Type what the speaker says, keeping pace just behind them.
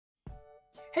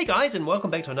Hey guys, and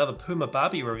welcome back to another Puma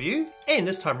Barbie review. And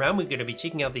this time around we're going to be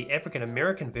checking out the African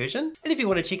American version. And if you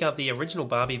want to check out the original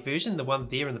Barbie version, the one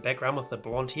there in the background with the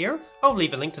blonde hair, I'll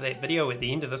leave a link to that video at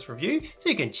the end of this review so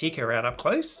you can check her out up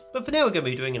close. But for now we're going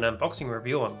to be doing an unboxing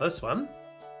review on this one.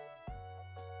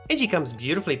 And she comes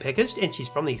beautifully packaged and she's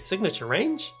from the Signature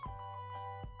range.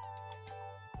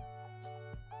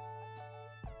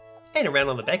 And around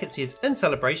on the back it says, in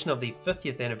celebration of the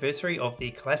 50th anniversary of the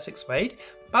classic suede,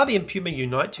 Barbie and Puma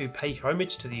unite to pay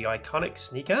homage to the iconic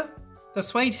sneaker. The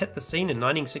suede hit the scene in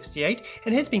 1968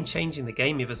 and has been changing the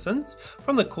game ever since.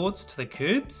 From the courts to the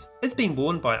curbs, it's been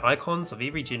worn by icons of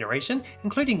every generation,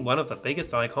 including one of the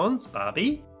biggest icons,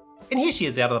 Barbie. And here she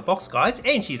is out of the box, guys,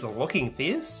 and she's looking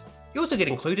fierce. You also get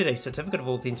included a certificate of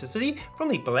authenticity from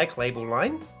the Black Label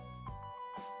line.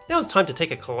 Now it's time to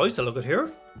take a closer look at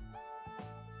her.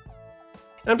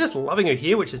 And I'm just loving her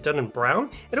hair, which is done in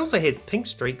brown. It also has pink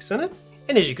streaks in it.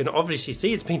 And as you can obviously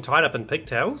see, it's been tied up in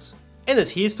pigtails. And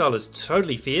this hairstyle is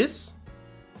totally fierce.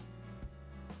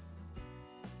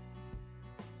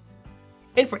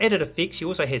 And for added effect, she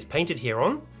also has painted hair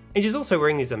on. And she's also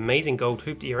wearing these amazing gold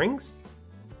hooped earrings.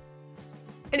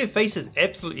 And her face is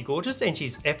absolutely gorgeous, and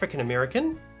she's African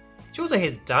American. She also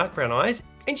has dark brown eyes,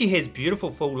 and she has beautiful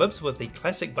full lips with the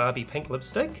classic Barbie pink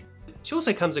lipstick. She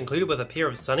also comes included with a pair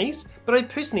of sunnies, but I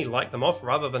personally like them off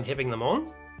rather than having them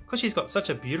on, because she's got such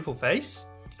a beautiful face.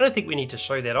 I don't think we need to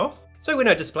show that off. So when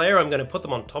I display her, I'm going to put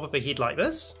them on top of her head like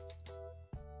this.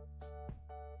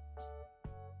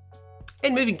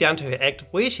 And moving down to her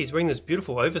activewear, she's wearing this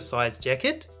beautiful oversized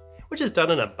jacket, which is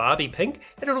done in a Barbie pink,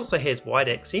 and it also has white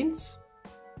accents.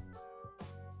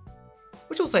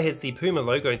 Which also has the Puma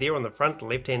logo there on the front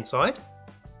left hand side.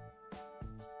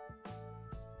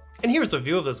 And here is a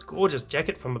view of this gorgeous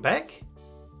jacket from the back.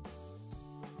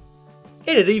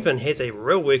 And it even has a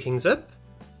real working zip.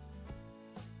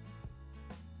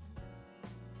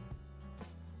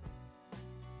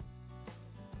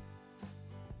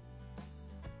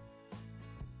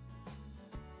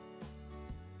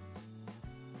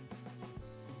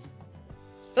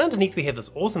 And underneath we have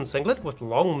this awesome singlet with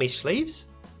long mesh sleeves.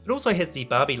 It also has the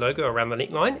Barbie logo around the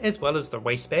neckline as well as the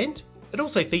waistband. It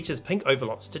also features pink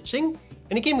overlock stitching,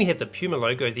 and again we have the Puma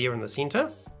logo there in the centre.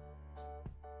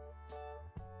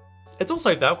 It's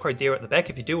also velcroed there at the back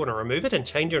if you do want to remove it and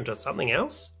change it into something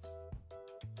else.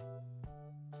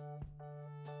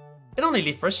 And on the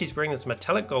left wrist she's wearing this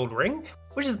metallic gold ring,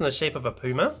 which is in the shape of a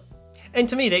puma, and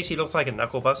to me it actually looks like a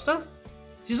knuckle buster.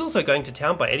 She's also going to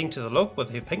town by adding to the look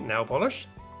with her pink nail polish.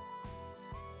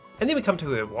 And then we come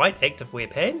to her white activewear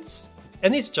pants,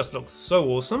 and this just looks so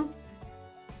awesome.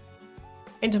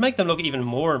 And to make them look even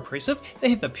more impressive,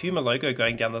 they have the Puma logo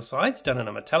going down the sides, done in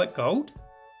a metallic gold.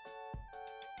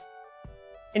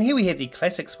 And here we have the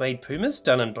classic suede Pumas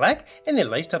done in black, and they're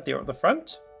laced up there at the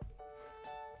front.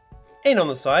 And on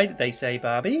the side they say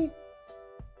Barbie.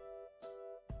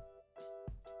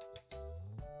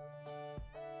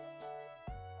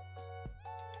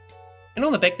 And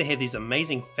on the back they have these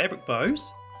amazing fabric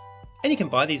bows. And you can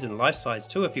buy these in life size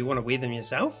too if you want to wear them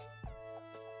yourself.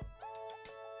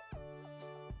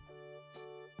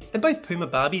 And both Puma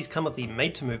Barbies come with the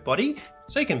made to move body,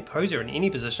 so you can pose her in any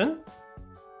position.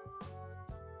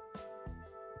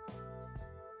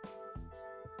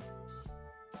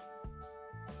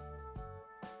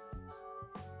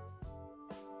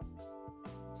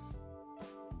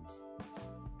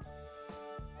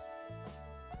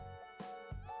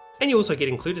 And you also get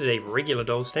included a regular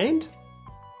doll stand.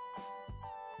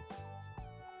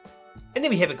 And there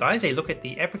we have it, guys, a look at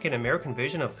the African American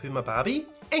version of Puma Barbie,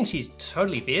 and she's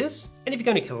totally fierce. And if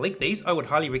you're going to collect these, I would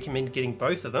highly recommend getting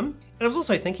both of them. And I was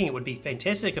also thinking it would be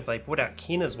fantastic if they brought out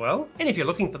Ken as well. And if you're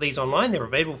looking for these online, they're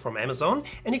available from Amazon,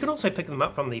 and you can also pick them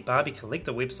up from the Barbie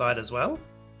Collector website as well.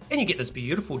 And you get this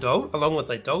beautiful doll along with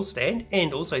the doll stand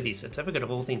and also the certificate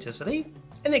of authenticity.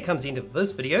 And that comes the end of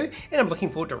this video, and I'm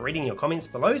looking forward to reading your comments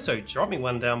below, so drop me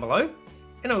one down below.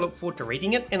 And I look forward to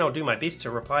reading it, and I'll do my best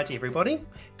to reply to everybody.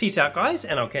 Peace out, guys,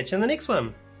 and I'll catch you in the next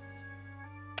one.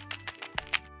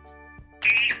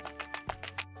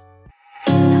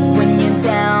 When you're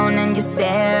down and you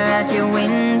stare out your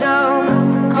window,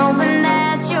 hoping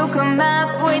that you'll come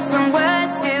up with some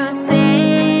words to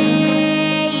say,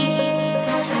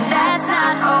 that's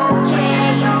not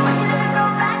okay.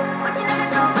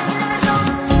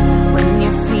 When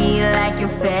you feel like you're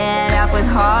fed up with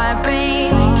hard